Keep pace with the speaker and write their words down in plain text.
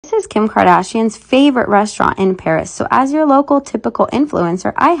this is Kim Kardashian's favorite restaurant in Paris. So as your local typical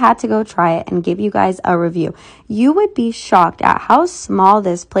influencer, I had to go try it and give you guys a review. You would be shocked at how small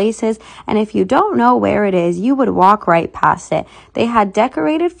this place is, and if you don't know where it is, you would walk right past it. They had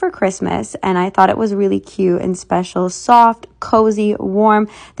decorated for Christmas, and I thought it was really cute and special, soft, cozy, warm.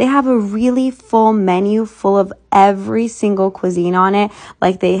 They have a really full menu full of every single cuisine on it.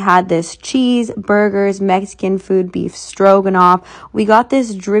 Like they had this cheese, burgers, Mexican food, beef stroganoff. We got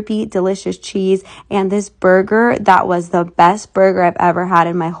this drippy, delicious cheese and this burger that was the best burger I've ever had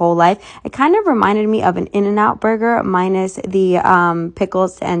in my whole life. It kind of reminded me of an In-N-Out burger minus the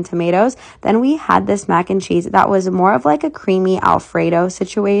pickles and tomatoes. Then we had this mac and cheese that was more of like a creamy Alfredo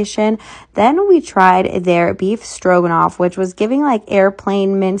situation. Then we tried their beef stroganoff, which was giving like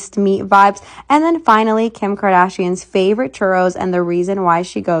airplane minced meat vibes. And then finally, Kim Kardashian's favorite churros and the reason why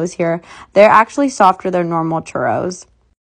she goes here. They're actually softer than normal churros.